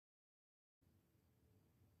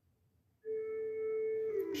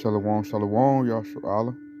Shalom, shalom, Yahshua Allah.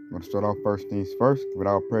 I'm going to start off first things first. Give it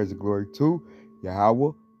all praise and glory to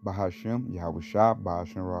Yahweh, Bahashem, Yahweh Shah,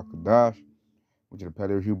 Bahashem Rakadash, which is the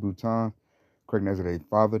Paleo Hebrew tongue. Correct as the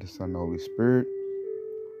Father, the Son, and the Holy Spirit.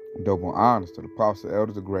 Double honors to the apostles,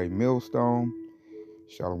 elders, the great millstone.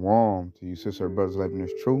 Shalom to you, sister and brothers living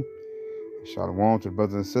this truth. Shalom to the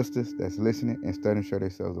brothers and sisters that's listening and studying, show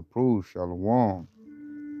themselves approved. Shalom.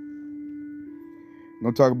 I'm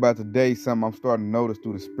going to talk about today something I'm starting to notice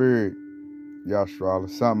through the Spirit, Yahshua Allah.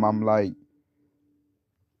 Something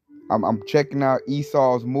I'm checking out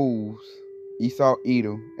Esau's moves. Esau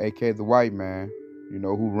Edom, aka the white man,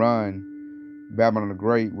 who run Babylon the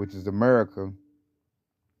Great, which is America.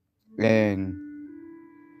 And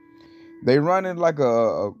they run it like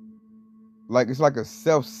it's like a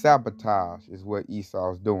self-sabotage is what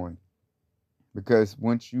Esau's doing. Because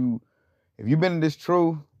if you've been in this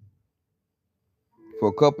truth for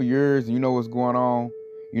a couple years and you know what's going on,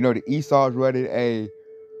 that Esau's ready a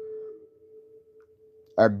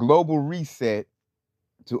global reset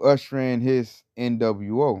to usher in his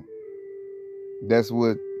NWO. That's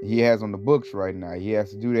what he has on the books right now. He has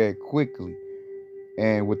to do that quickly.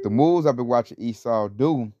 And with the moves I've been watching Esau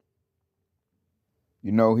do,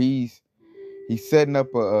 he's setting up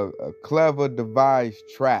a clever devised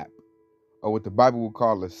trap, or what the Bible would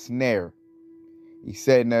call a snare. He's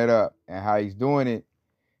setting that up. And how he's doing it,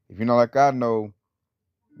 if you know like I know,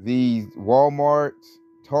 these Walmarts,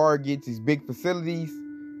 Targets, these big facilities,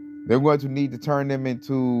 they're going to need to turn them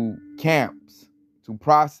into camps to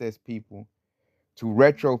process people, to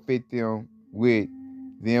retrofit them with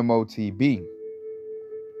the MOTB.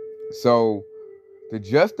 So to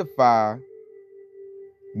justify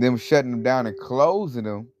them shutting them down and closing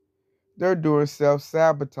them, they're doing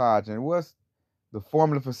self-sabotage. And what's the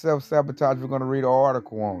formula for self-sabotage? We're going to read an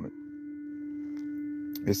article on it.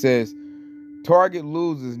 It says, Target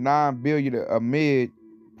loses $9 billion amid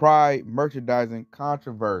Pride merchandising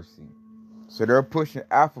controversy. So they're pushing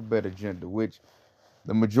alphabet agenda, which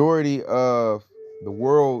the majority of the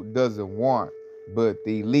world doesn't want, but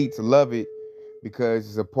the elites love it because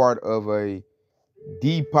it's a part of a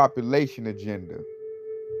depopulation agenda.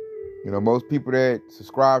 Most people that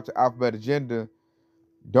subscribe to alphabet agenda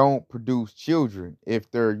don't produce children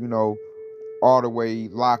if they're, all the way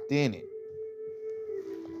locked in it.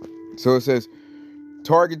 So it says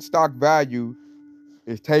Target stock value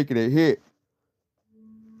is taking a hit,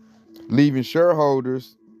 leaving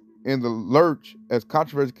shareholders in the lurch as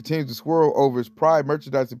controversy continues to swirl over its Pride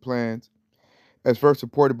merchandising plans, as first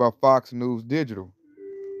reported by Fox News Digital.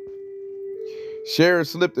 Shares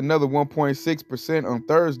slipped another 1.6% on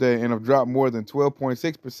Thursday and have dropped more than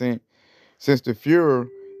 12.6% since the furor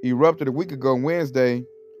erupted a week ago Wednesday,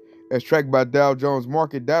 as tracked by Dow Jones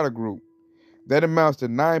Market Data Group. That amounts to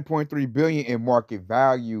 $9.3 billion in market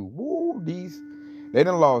value. Woo, they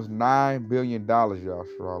done lost $9 billion, y'all,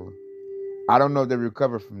 Charlotte. I don't know if they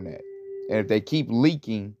recover from that. And if they keep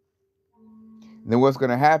leaking, then what's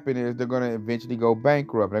going to happen is they're going to eventually go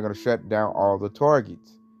bankrupt. They're going to shut down all the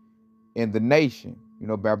Targets in the nation.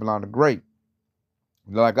 Babylon the Great.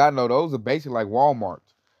 Like I know, those are basically like Walmart.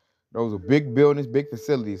 Those are big buildings, big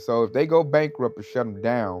facilities. So if they go bankrupt and shut them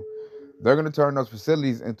down, they're going to turn those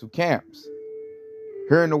facilities into camps.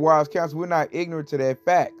 Here in the Wise Council, we're not ignorant to that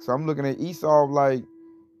fact. So I'm looking at Esau like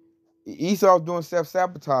Esau's doing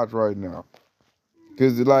self-sabotage right now.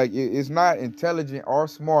 Because it's not intelligent or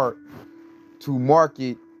smart to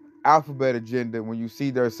market alphabet agenda when you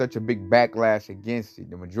see there's such a big backlash against it.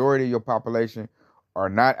 The majority of your population are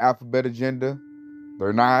not alphabet agenda.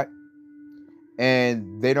 They're not.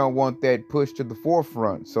 And they don't want that pushed to the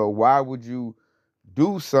forefront. So why would you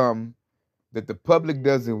do something that the public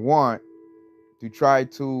doesn't want to try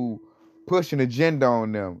to push an agenda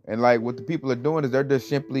on them? And what the people are doing is they're just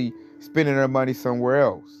simply spending their money somewhere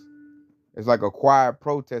else. It's like a quiet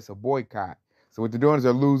protest, a boycott. So what they're doing is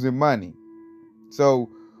they're losing money. So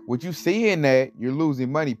what you see in that, you're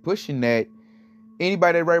losing money pushing that.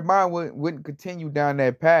 Anybody in right mind wouldn't continue down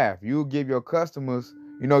that path. You'll give your customers,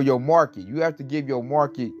 your market. You have to give your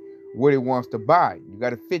market what it wants to buy. You got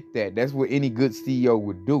to fit that. That's what any good CEO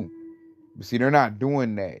would do. But see, they're not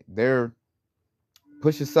doing that. They're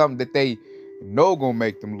pushing something that they know gonna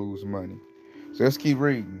make them lose money. So let's keep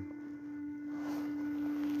reading.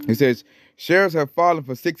 It says, shares have fallen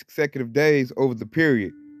for 6 consecutive days over the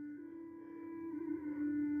period.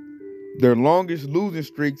 Their longest losing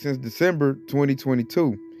streak since December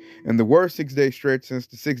 2022, and the worst 6-day stretch since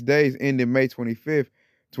the 6 days ended May 25th,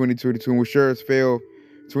 2022, when shares fell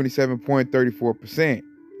 27.34%.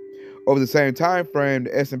 Over the same time frame,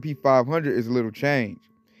 the S&P 500 is little change.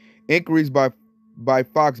 Inquiries by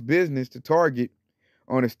Fox Business to Target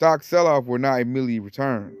on a stock sell-off were not immediately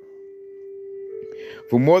returned.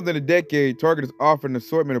 For more than a decade, Target has offered an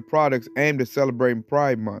assortment of products aimed at celebrating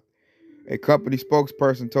Pride Month, a company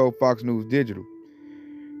spokesperson told Fox News Digital.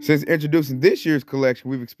 Since introducing this year's collection,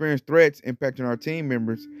 we've experienced threats impacting our team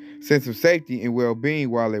members' sense of safety and well-being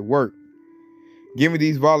while at work. Given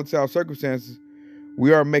these volatile circumstances,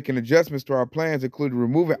 we are making adjustments to our plans, including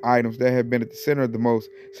removing items that have been at the center of the most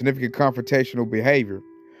significant confrontational behavior.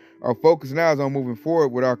 Our focus now is on moving forward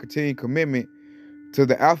with our continued commitment to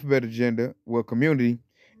the Alphabet Agenda with community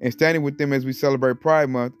and standing with them as we celebrate Pride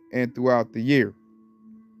Month and throughout the year.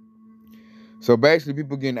 So basically,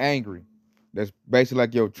 people getting angry. That's basically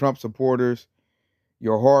like your Trump supporters,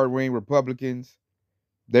 your hard-wing Republicans.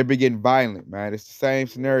 They be getting violent, man. It's the same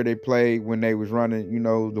scenario they played when they was running, the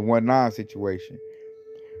 1-9 situation.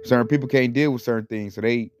 Certain people can't deal with certain things, so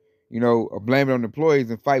they, blame it on the employees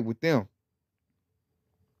and fight with them.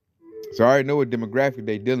 So I already know what demographic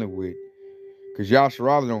they dealing with. Because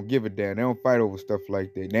Yasharala don't give a damn. They don't fight over stuff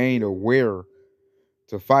like that. They ain't aware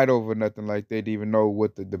to fight over nothing like that to even know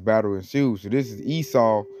what the battle ensues. So this is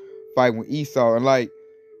Esau fighting with Esau. And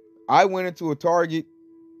I went into a Target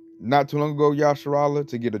not too long ago, Yasharala,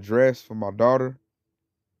 to get a dress for my daughter.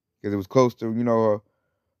 Because it was close to,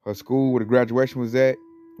 her school where the graduation was at.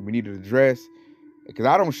 And we needed a dress. Because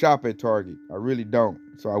I don't shop at Target. I really don't.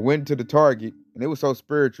 So I went to the Target, and it was so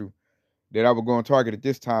spiritual that I would go on Target at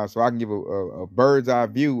this time so I can give a bird's eye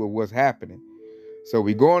view of what's happening. So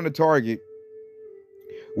we go on to Target.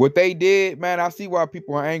 What they did, man, I see why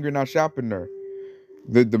people are angry not shopping there.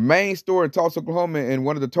 The main store in Tulsa, Oklahoma, and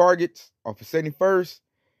one of the Targets off of 71st,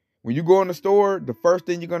 when you go in the store, the first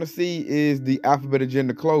thing you're going to see is the Alphabet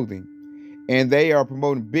Agenda clothing. And they are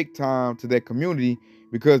promoting big time to that community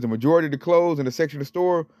because the majority of the clothes in the section of the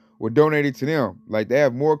store were donated to them. Like, they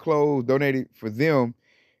have more clothes donated for them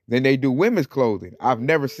than they do women's clothing. I've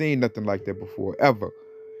never seen nothing like that before, ever.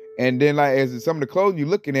 And then, as some of the clothing, you're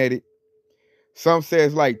looking at it, some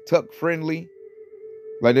says tuck friendly.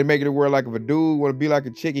 Like, they making it where if a dude want to be like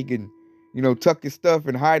a chick, he can, tuck his stuff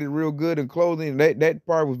and hide it real good in clothing. That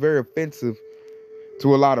part was very offensive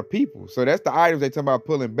to a lot of people. So that's the items they talking about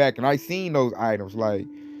pulling back. And I seen those items man,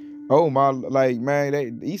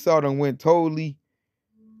 Esau done went totally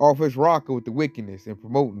off his rocker with the wickedness and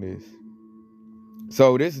promoting this.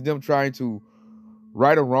 So this is them trying to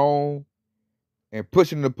right a wrong and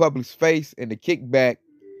pushing in the public's face, and the kickback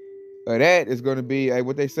of that is going to be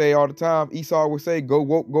what they say all the time. Esau would say, go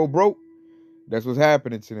woke, go broke. That's what's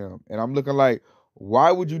happening to them. And I'm looking like,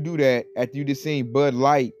 why would you do that after you just seen Bud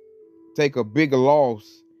Light take a bigger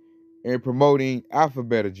loss in promoting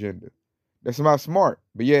Alphabet Agenda? That's not smart.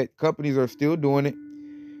 But yet companies are still doing it.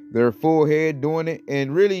 They're full head doing it.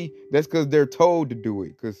 And really, that's because they're told to do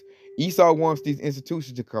it. Because Esau wants these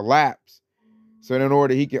institutions to collapse. So in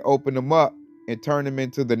order he can open them up and turn them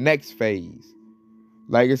into the next phase.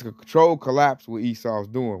 It's a controlled collapse what Esau's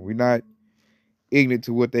doing. We're not ignorant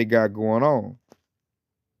to what they got going on.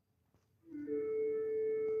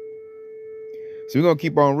 So we're going to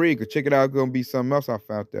keep on reading, because check it out, it's going to be something else I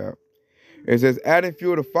found out. It says, adding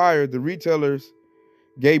fuel to fire, the retailer's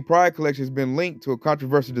gay pride collection has been linked to a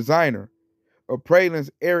controversial designer,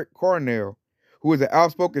 Pralin's Eric Cornell, who is an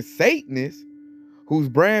outspoken Satanist whose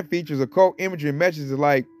brand features occult imagery and messages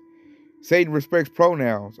like Satan respects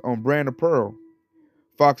pronouns on brand apparel.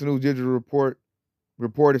 Fox News Digital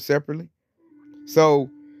reported separately. So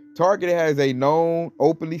Target has a known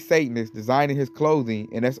openly Satanist designing his clothing,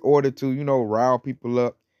 and that's ordered to, rile people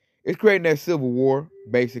up. It's creating that civil war,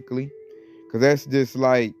 basically, because that's just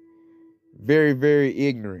very, very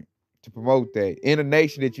ignorant to promote that. In a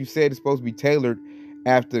nation that you said is supposed to be tailored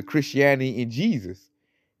after Christianity and Jesus,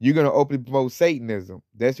 you're going to openly promote Satanism.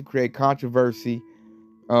 That's to create controversy,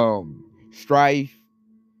 strife,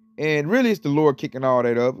 and really it's the Lord kicking all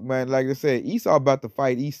that up. Man, like I said, Esau about to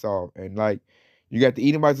fight Esau. And you got the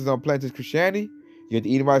Edomites that's on Planted Christianity, you got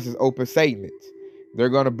the Edomites that's open Satanists. They're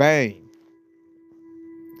going to bang.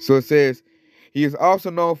 So it says, he is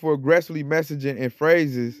also known for aggressively messaging and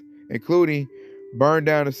phrases, including burn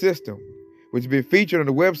down the system, which has been featured on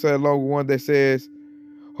the website along with one that says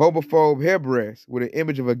homophobe headrest with an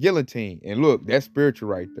image of a guillotine. And look, that's spiritual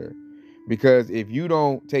right there. Because if you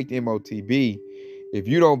don't take the MOTB, if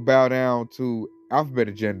you don't bow down to Alphabet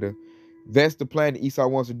Agenda, that's the plan that Esau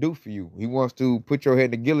wants to do for you. He wants to put your head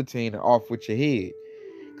in the guillotine and off with your head.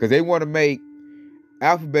 Because they want to make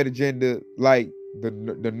Alphabet Agenda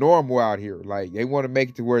the normal out here. They want to make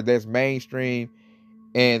it to where that's mainstream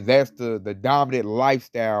and that's the dominant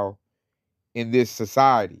lifestyle in this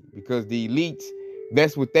society. Because the elites,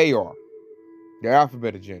 that's what they are. The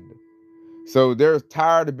Alphabet Agenda. So they're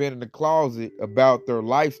tired of being in the closet about their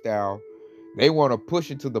lifestyle. They want to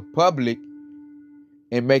push it to the public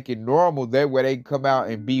and make it normal. That way they can come out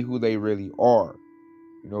and be who they really are.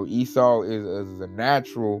 You know, Esau is a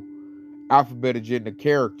natural alphabet agenda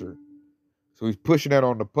character. So he's pushing that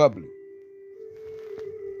on the public.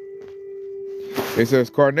 It says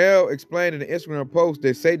Cornell explained in an Instagram post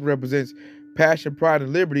that Satan represents passion, pride,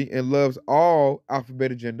 and liberty and loves all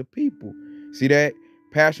alphabet agenda people. See that?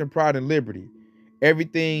 Passion, pride, and liberty.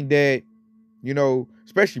 Everything that, you know,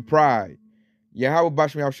 especially pride. Yahweh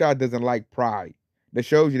Bashmi Al-Shah doesn't like pride. That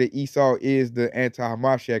shows you that Esau is the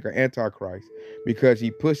anti-Hamashiach or antichrist because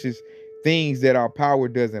he pushes things that our power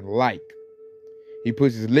doesn't like. He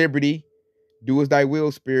pushes liberty, do as thy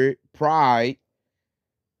will, spirit, pride,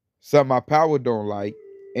 something our power don't like,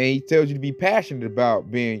 and he tells you to be passionate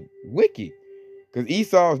about being wicked because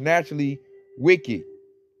Esau is naturally wicked.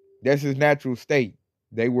 That's his natural state.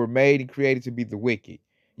 They were made and created to be the wicked.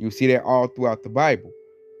 You see that all throughout the Bible.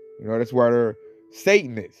 You know, that's why they're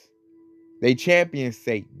Satanists. They champion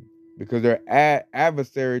Satan because they're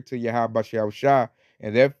adversary to Yahweh Shah,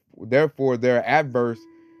 and therefore they're adverse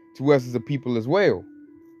to us as a people as well.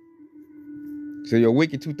 So your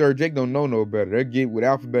wicked 2/3 Jake don't know no better. They get with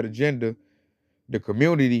alphabet agenda, the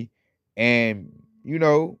community, and, you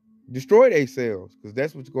know, destroy themselves because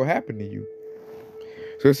that's what's going to happen to you.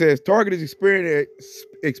 So it says Target is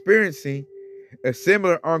experiencing a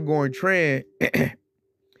similar ongoing trend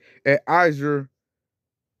at Anheuser-Busch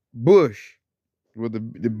with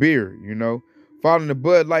the beer, you know, following the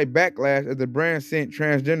Bud Light backlash as the brand sent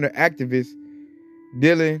transgender activist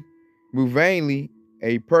Dylan Mulvaney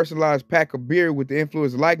a personalized pack of beer with the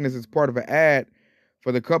influencer likeness as part of an ad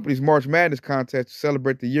for the company's March Madness contest to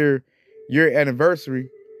celebrate the year anniversary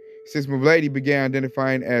since Mulvaney began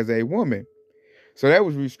identifying as a woman. So that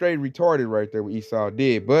was straight retarded right there what Esau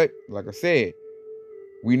did. But like I said,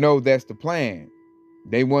 we know that's the plan.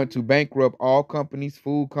 They want to bankrupt all companies,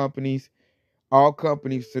 food companies, all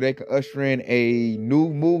companies, so they can usher in a new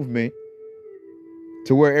movement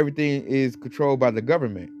to where everything is controlled by the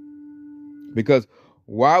government. Because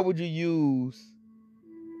why would you use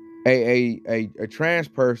a trans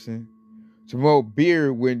person to promote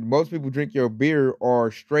beer when most people drink your beer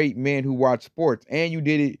are straight men who watch sports, and you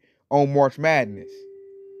did it on March Madness?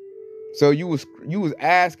 So you was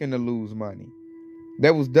asking to lose money.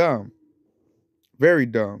 That was dumb. Very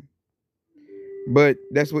dumb. But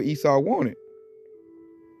that's what Esau wanted.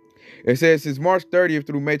 It says since March 30th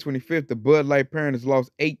through May 25th, the Bud Light parent has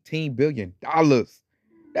lost $18 billion.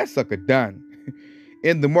 That sucker done.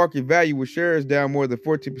 In the market value with shares down more than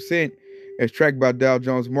 14% as tracked by Dow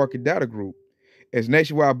Jones Market Data Group. As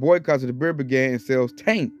nationwide boycotts of the beer began and sales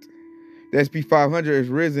tanked, the SP 500 has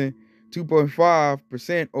risen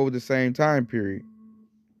 2.5% over the same time period.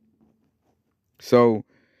 So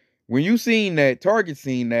when you seen that, Target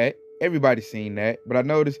seen that, everybody's seen that, but I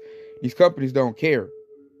noticed these companies don't care.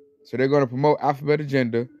 So they're going to promote alphabet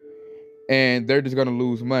agenda, and they're just going to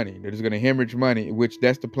lose money. They're just going to hemorrhage money, which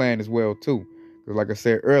that's the plan as well too. Because like I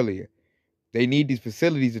said earlier, they need these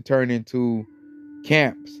facilities to turn into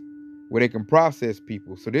camps where they can process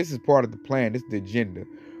people. So this is part of the plan. This is the agenda.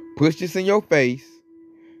 Push this in your face,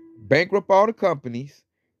 bankrupt all the companies.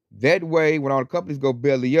 That way, when all the companies go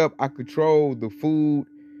belly up, I control the food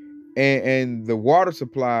and the water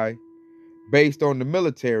supply based on the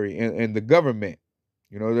military and the government.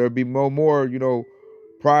 You know, there'll be more, you know,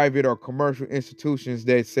 private or commercial institutions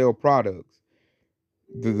that sell products.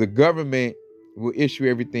 The government will issue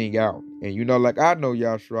everything out. And, you know, like I know,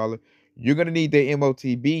 Yashrala, you're going to need the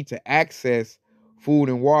MOTB to access food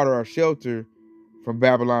and water or shelter from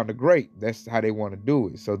Babylon the Great. That's how they want to do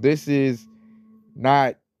it. So this is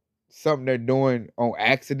not something they're doing on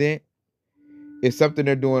accident. It's something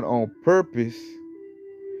they're doing on purpose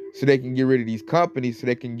so they can get rid of these companies, so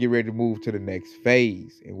they can get ready to move to the next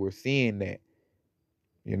phase. And we're seeing that.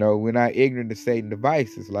 You know, we're not ignorant to Satan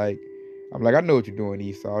devices. Like, I'm like, I know what you're doing,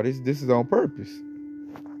 Esau. This is on purpose.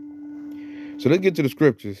 So let's get to the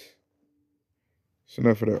scriptures. It's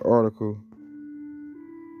enough for that article.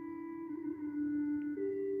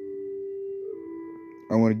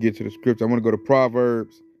 I want to get to the scripture. I want to go to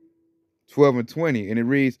Proverbs 12 and 20. And it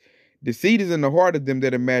reads, deceit is in the heart of them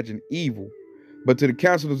that imagine evil, but to the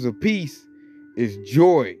counselors of peace is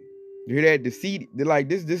joy. You hear that? Deceit, they're like,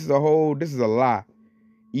 this is a lie.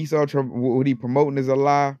 Esau, what he promoting is a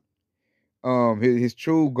lie. His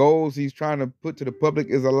true goals he's trying to put to the public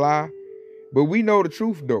is a lie. But we know the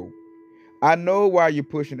truth, though. I know why you're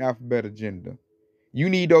pushing alphabet agenda. You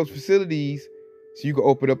need those facilities so you can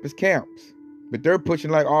open up his camps. But they're pushing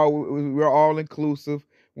like, oh, we're all inclusive.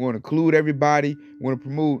 We want to include everybody. We want to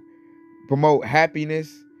promote promote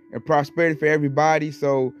happiness and prosperity for everybody.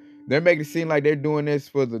 So they're making it seem like they're doing this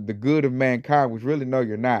for the good of mankind, which really, no,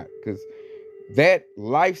 you're not. Because that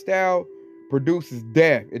lifestyle produces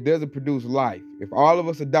death. It doesn't produce life. If all of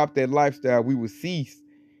us adopt that lifestyle, we would cease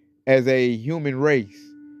as a human race.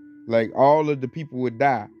 Like, all of the people would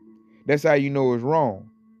die. That's how you know it's wrong.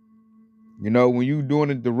 You know, when you doing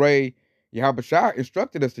it the way Yahweh Shah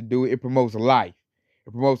instructed us to do it, it promotes life.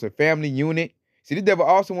 It promotes a family unit. See, the devil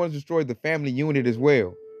also wants to destroy the family unit as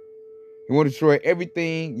well. He wants to destroy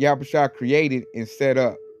everything Yahweh Shah created and set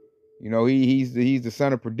up. You know, he's the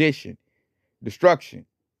son of perdition, destruction.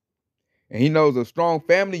 And he knows a strong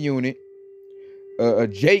family unit, a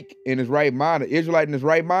Jake in his right mind, an Israelite in his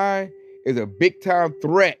right mind, is a big time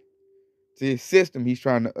threat to his system he's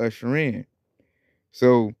trying to usher in.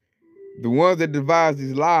 So the ones that devise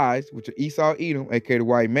these lies, which are Esau, Edom, aka the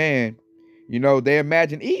white man, you know, they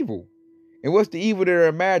imagine evil. And what's the evil they're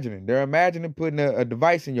imagining? They're imagining putting a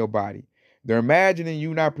device in your body. They're imagining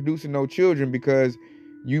you not producing no children because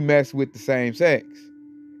you mess with the same sex.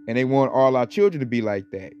 And they want all our children to be like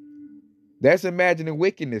that. That's imagining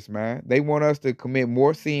wickedness, man. They want us to commit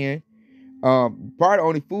more sin. Probably the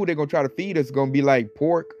only food they're going to try to feed us is going to be like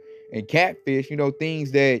pork and catfish, you know,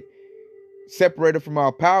 things that separate us from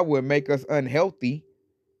our power and make us unhealthy.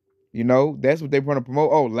 You know, that's what they want to promote.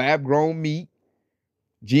 Oh, lab-grown meat,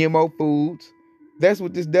 GMO foods. That's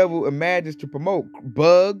what this devil imagines to promote.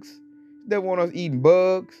 Bugs. They want us eating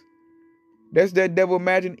bugs. That's that devil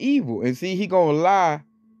imagine evil. And see, he gonna lie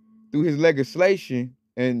through his legislation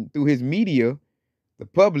and through his media, the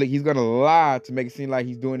public. He's gonna lie to make it seem like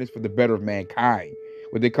he's doing this for the better of mankind.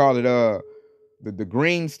 What they call it, the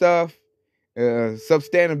green stuff,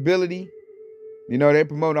 sustainability. You know, they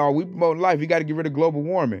promoting, we promoting life. We got to get rid of global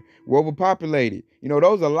warming. We're overpopulated. You know,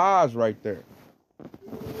 those are lies right there.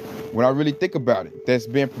 When I really think about it, that's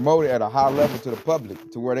being promoted at a high level to the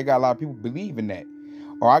public, to where they got a lot of people believing that.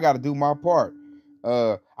 Or I got to do my part.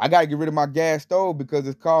 I got to get rid of my gas stove because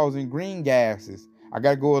it's causing green gases. I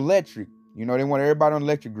got to go electric. You know, they want everybody on the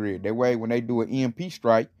electric grid. That way, when they do an EMP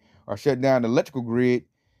strike or shut down the electrical grid,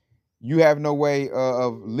 you have no way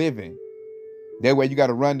of living. That way, you got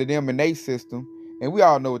to run to them in their system. And we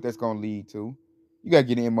all know what that's going to lead to. You got to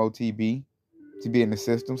get an MOTB to be in the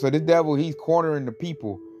system. So this devil, he's cornering the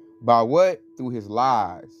people by what? Through his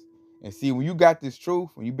lies. And see, when you got this truth,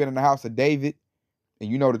 when you've been in the house of David and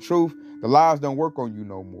you know the truth, the lies don't work on you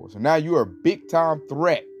no more. So now you're a big time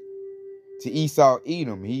threat to Esau,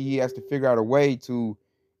 Edom. He has to figure out a way to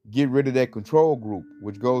get rid of that control group,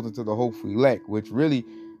 which goes into the hopeful elect, which really,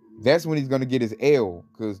 that's when he's going to get his L,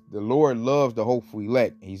 because the Lord loves the hopeful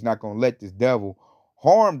elect. He's not going to let this devil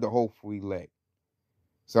harm the hopeful elect.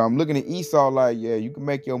 So I'm looking at Esau like, yeah, you can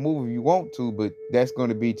make your move if you want to, but that's going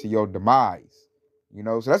to be to your demise. You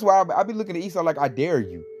know, so that's why I be looking at Esau like, I dare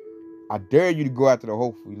you. I dare you to go after the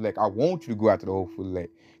hopeful elect. I want you to go after the hopeful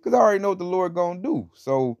elect, because I already know what the Lord going to do.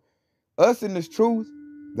 So us in this truth,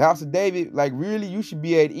 the house of David, like, really, you should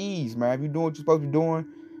be at ease, man. If you're doing what you're supposed to be doing,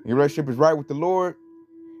 and your relationship is right with the Lord,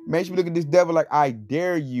 man, you should be looking at this devil like, I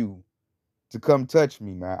dare you to come touch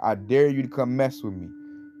me, man. I dare you to come mess with me.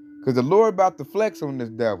 Because the Lord about to flex on this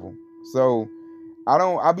devil. So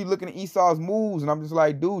I be looking at Esau's moves and I'm just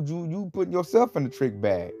like, dude, you putting yourself in the trick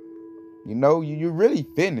bag. You know, you're really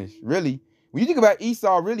finished, really. When you think about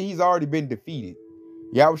Esau, really, he's already been defeated.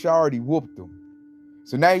 Yahweh already whooped him.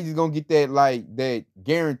 So now he's just going to get that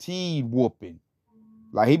guaranteed whooping.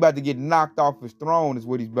 Like, he about to get knocked off his throne is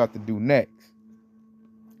what he's about to do next.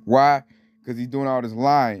 Why? Because he's doing all this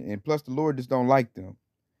lying. And plus, the Lord just don't like them.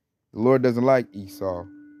 The Lord doesn't like Esau.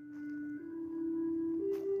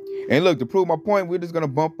 And look, to prove my point, we're just going to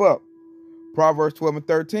bump up. Proverbs 12 and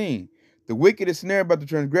 13. The wicked is snared by the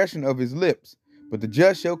transgression of his lips, but the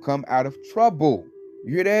just shall come out of trouble.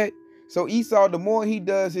 You hear that? So Esau, the more he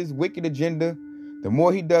does his wicked agenda, the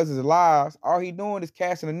more he does his lies, all he doing is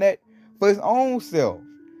casting a net for his own self.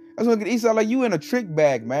 That's what Esau, like, you in a trick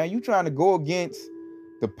bag, man. You trying to go against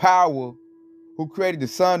the power who created the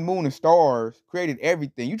sun, moon, and stars, created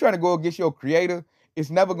everything. You trying to go against your creator,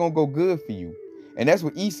 it's never going to go good for you. And that's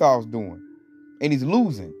what Esau's doing. And he's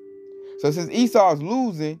losing. So since Esau's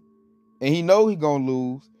losing, and he know he's going to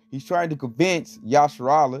lose, he's trying to convince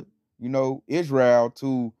Yasharallah, you know, Israel,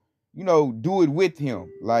 to, you know, do it with him.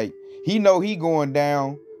 Like, he know he going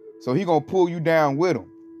down, so he going to pull you down with him.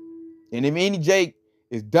 And if any Jake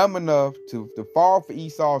is dumb enough to fall for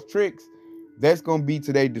Esau's tricks, that's going to be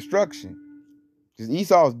to their destruction. Because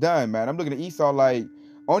Esau's done, man. I'm looking at Esau like,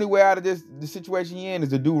 only way out of the situation he in is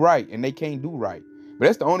to do right, and they can't do right. But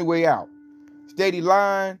that's the only way out. Steady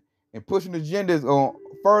lying and pushing agendas on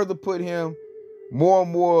further put him more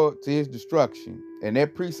and more to his destruction. And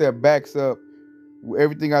that precept backs up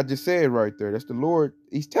everything I just said right there. That's the Lord.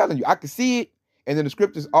 He's telling you. I can see it. And then the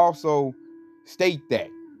scriptures also state that.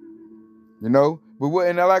 And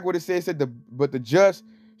I like what it said. It said, but the just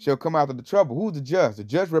shall come out of the trouble. Who's the just? The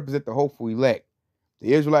just represent the hopeful elect.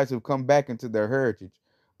 The Israelites have come back into their heritage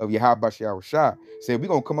of Yahweh Shah. Said, we're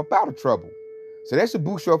going to come up out of trouble. So that should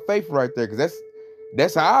boost your faith right there, because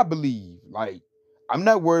that's how I believe. Like, I'm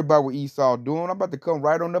not worried about what Esau doing. I'm about to come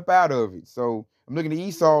right on up out of it. So I'm looking at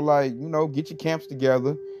Esau like, get your camps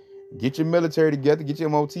together, get your military together, get your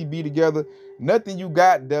MOTB together. Nothing you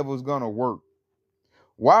got, devil, is going to work.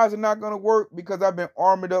 Why is it not going to work? Because I've been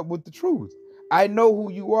armored up with the truth. I know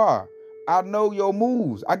who you are. I know your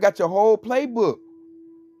moves. I got your whole playbook.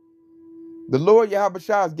 The Lord Yahweh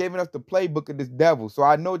Shah is giving us the playbook of this devil. So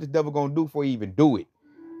I know what this devil going to do before he even do it.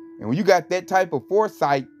 And when you got that type of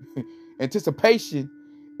foresight, anticipation,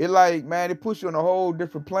 it puts you on a whole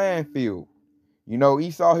different playing field.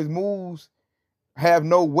 Esau, his moves have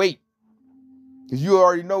no weight, because you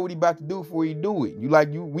already know what he about to do before he do it.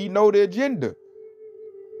 We know the agenda.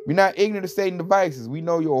 We're not ignorant of Satan's devices. We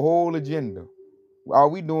know your whole agenda. All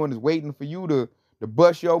we doing is waiting for you to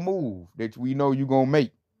bust your move that we know you're going to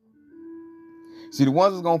make. See, the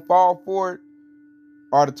ones that's going to fall for it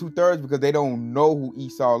are the 2/3, because they don't know who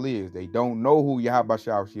Esau is. They don't know who Yahweh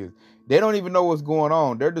Shah is. They don't even know what's going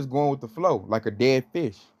on. They're just going with the flow, like a dead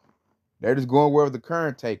fish. They're just going wherever the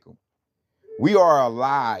current take them. We are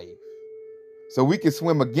alive, so we can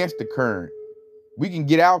swim against the current. We can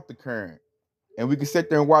get out the current, and we can sit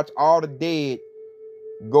there and watch all the dead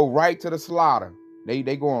go right to the slaughter. They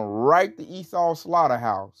going right to Esau's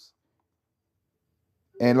slaughterhouse.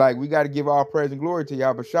 And we got to give all praise and glory to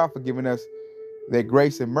Yahweh Shah for giving us that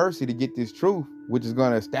grace and mercy to get this truth, which is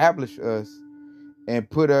going to establish us and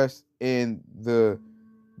put us in the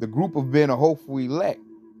group of being a hopeful elect.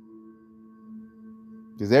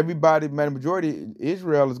 Because everybody, man, the majority of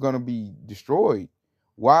Israel is going to be destroyed.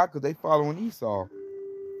 Why? Because they following Esau.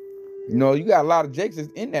 You got a lot of Jakes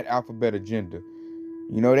in that alphabet agenda.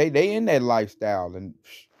 They in that lifestyle, and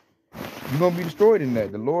you're going to be destroyed in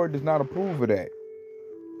that. The Lord does not approve of that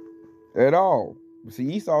at all. See,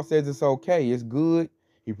 Esau says it's okay. It's good.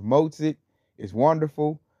 He promotes it. It's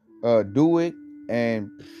wonderful. Do it. And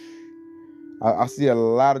I see a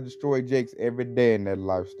lot of destroyed Jakes every day in that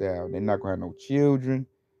lifestyle. They're not going to have no children.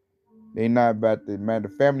 They not about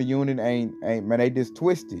the family unit ain't, man, they just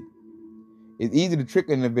twisted. It's easy to trick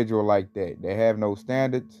an individual like that. They have no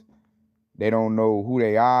standards. They don't know who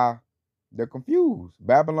they are. They're confused.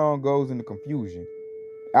 Babylon goes into confusion.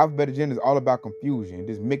 Alphabet agenda is all about confusion. It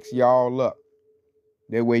just mix y'all up.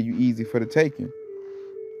 That way you easy for the taking.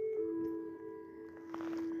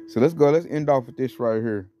 So let's go. Let's end off with this right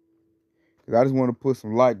here. Because I just want to put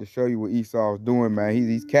some light to show you what Esau's doing, man.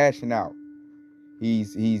 He's cashing out.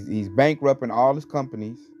 He's bankrupting all his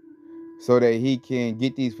companies so that he can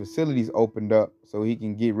get these facilities opened up so he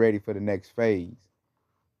can get ready for the next phase,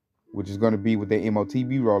 which is going to be with the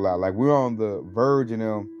MOTB rollout. We're on the verge of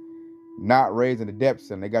them not raising the debt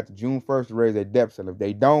ceiling. They got to June 1st to raise their debt ceiling. If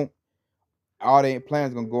they don't, all their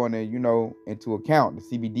plans going to go in there, into account.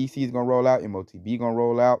 The CBDC is going to roll out. MOTB going to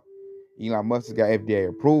roll out. Elon Musk has got FDA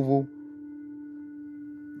approval.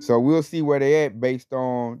 So we'll see where they at based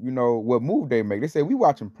on, what move they make. They say we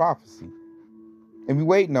watching prophecy and we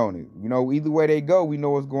waiting on it. Either way they go, we know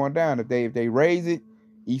what's going down. If they raise it,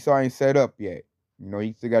 Esau ain't set up yet.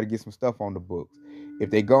 He still got to get some stuff on the books. If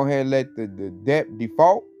they go ahead and let the debt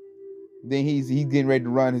default, then he's getting ready to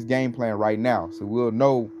run his game plan right now. So we'll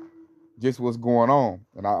know just what's going on.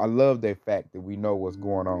 And I love that fact that we know what's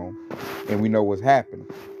going on and we know what's happening.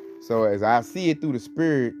 So as I see it through the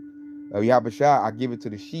spirit of Yahweh Shah, I give it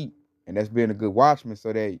to the sheep. And that's being a good watchman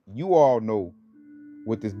so that you all know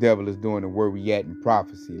what this devil is doing and where we at in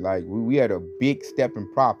prophecy. We had a big step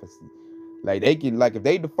in prophecy. They can, if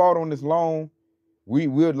they default on this loan, we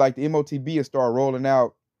would the MOTB will start rolling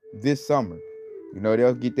out this summer.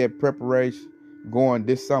 They'll get that preparation going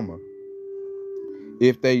this summer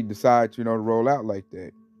if they decide, to roll out like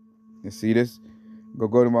that. And see this,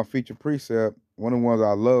 go to my feature precept, one of the ones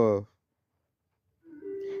I love.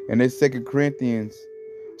 And it's 2 Corinthians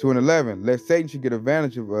 2:11. Lest Satan should get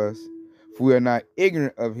advantage of us, for we are not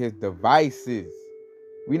ignorant of his devices.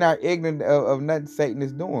 We're not ignorant of nothing Satan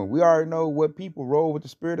is doing. We already know what people roll with the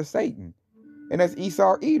spirit of Satan. And that's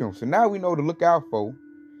Esau, Edom. So now we know to look out for.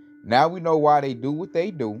 Now we know why they do what they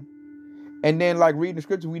do. And then reading the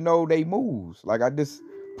scripture, we know they moves. I just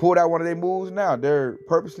pulled out one of their moves now. They're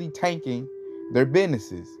purposely tanking their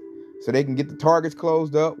businesses so they can get the Targets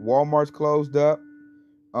closed up, Walmart's closed up.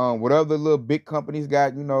 What other little big companies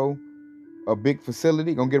got, a big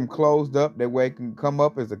facility, gonna get them closed up. That way it can come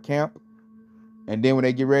up as a camp. And then when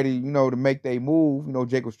they get ready, to make their move,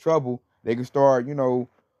 Jacob's Trouble, they can start,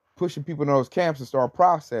 pushing people in those camps and start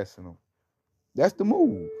processing them. That's the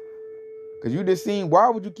move. Because you just seen, why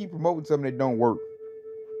would you keep promoting something that don't work?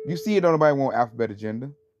 You see it, don't nobody want alphabet agenda.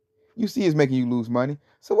 You see it's making you lose money.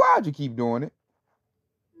 So why'd you keep doing it?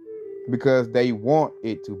 Because they want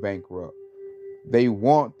it to bankrupt. They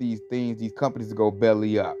want these things, these companies to go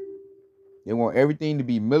belly up. They want everything to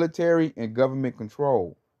be military and government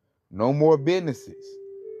control. No more businesses.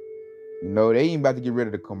 They ain't about to get rid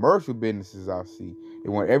of the commercial businesses I see. They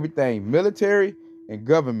want everything military and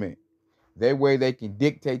government. That way they can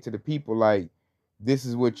dictate to the people like, this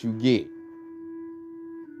is what you get.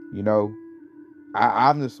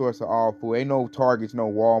 I'm the source of all food. Ain't no Targets, no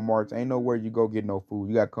Walmarts. Ain't nowhere you go get no food.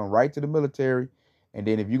 You got to come right to the military. And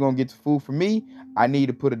then if you're going to get the food from me, I need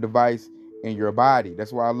to put a device in your body.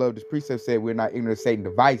 That's why I love this precept said we're not ignorant of Satan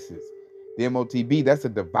devices. The MOTB, that's a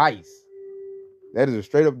device. That is a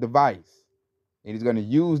straight up device. And he's going to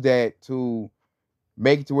use that to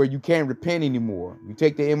make it to where you can't repent anymore. You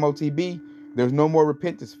take the MOTB, there's no more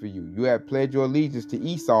repentance for you. You have pledged your allegiance to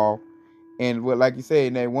Esau. And like you said,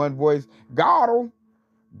 in that one voice, got him.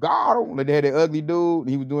 Like they had that ugly dude, and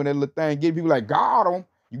he was doing that little thing, getting people like, got him.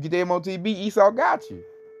 You get the MOTB, Esau got you.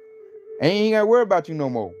 And he ain't got to worry about you no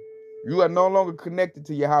more. You are no longer connected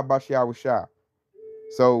to Yahweh Shah.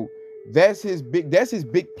 So that's his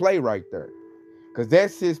big play right there. Because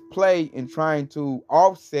that's his play in trying to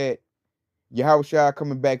offset Yahweh Shah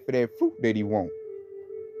coming back for that fruit that he wants.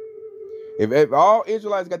 If all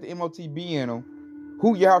Israelites got the MOTB in them,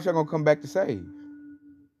 who Yahweh Shah gonna come back to save?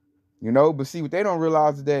 But see, what they don't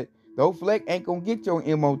realize is that the old fleck ain't gonna get your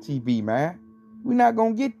MOTB, man. We're not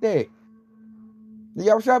gonna get that. The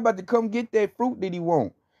Yahweh Shah about to come get that fruit that he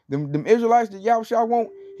want. Them Israelites that Yahweh Shah want,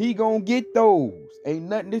 he gonna get those. Ain't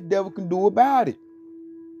nothing this devil can do about it.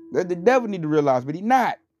 That the devil need to realize, but he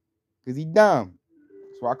not. Because he dumb.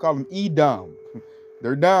 That's why I call them E-dumb.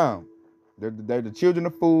 They're dumb. They're the children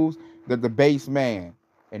of fools. They're the base man.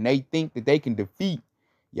 And they think that they can defeat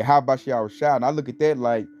Yahweh Shah. And I look at that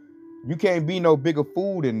like, you can't be no bigger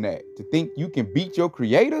fool than that. To think you can beat your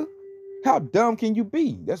creator? How dumb can you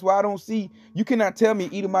be? That's why I don't see, you cannot tell me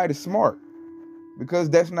Edomite is smart. Because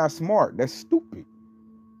that's not smart. That's stupid.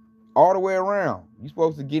 All the way around. You're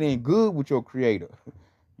supposed to get in good with your creator.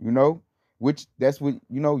 Which that's what,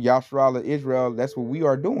 Yahshua Israel, that's what we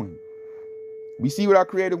are doing. We see what our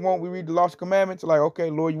creator want. We read the lost commandments. Like, okay,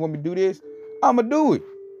 Lord, you want me to do this? I'm going to do it.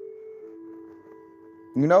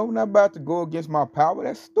 Not about to go against my power.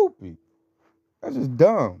 That's stupid. That's just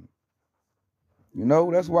dumb.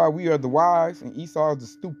 That's why we are the wise and Esau is the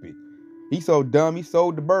stupid. He's so dumb, he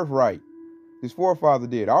sold the birthright. His forefather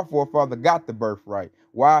did. Our forefather got the birthright.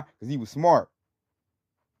 Why? Because he was smart.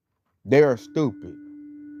 They are stupid.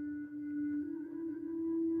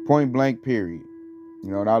 Point blank, period.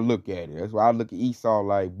 And I look at it. That's why I look at Esau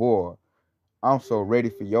like, boy, I'm so ready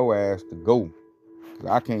for your ass to go. Because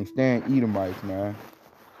I can't stand Edomites, man.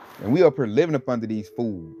 And we up here living up under these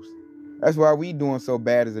fools. That's why we doing so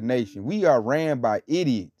bad as a nation. We are ran by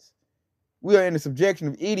idiots. We are in the subjection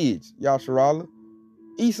of idiots, Yasharallah.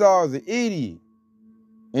 Esau is an idiot.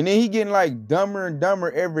 And then he getting like dumber and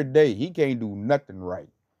dumber every day. He can't do nothing right.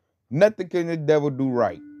 Nothing can the devil do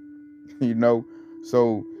right.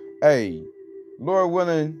 So, hey, Lord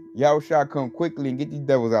willing, Yahweh shall come quickly and get these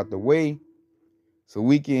devils out the way. So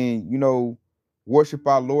we can, worship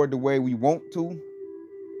our Lord the way we want to.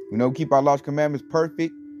 Keep our lost commandments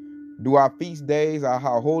perfect. Do our feast days, our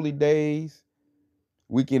holy days.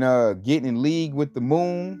 We can get in league with the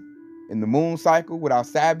moon, in the moon cycle with our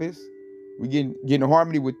Sabbaths. We get in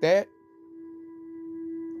harmony with that.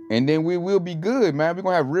 And then we will be good, man. We're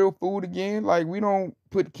going to have real food again. Like, we don't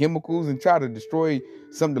put chemicals and try to destroy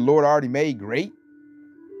something the Lord already made great.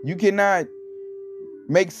 You cannot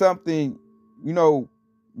make something,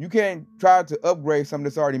 you can't try to upgrade something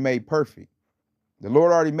that's already made perfect. The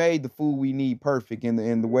Lord already made the food we need perfect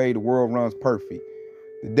in the way the world runs perfect.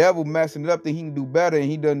 The devil messing it up that he can do better,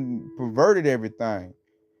 and he done perverted everything.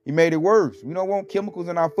 He made it worse. We don't want chemicals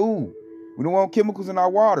in our food. We don't want chemicals in our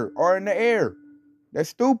water or in the air. That's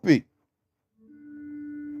stupid.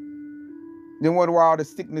 Then wonder why all the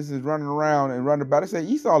sickness is running around and running about. I say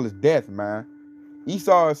Esau is death, man.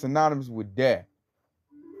 Esau is synonymous with death.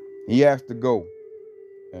 He has to go.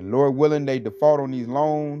 And Lord willing, they default on these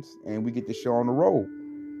loans and we get the show on the road.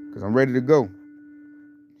 Because I'm ready to go.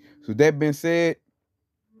 So with that being said,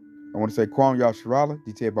 I want to say Kwam Yasharala,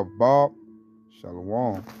 DT Baba Bob,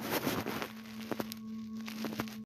 Shalom.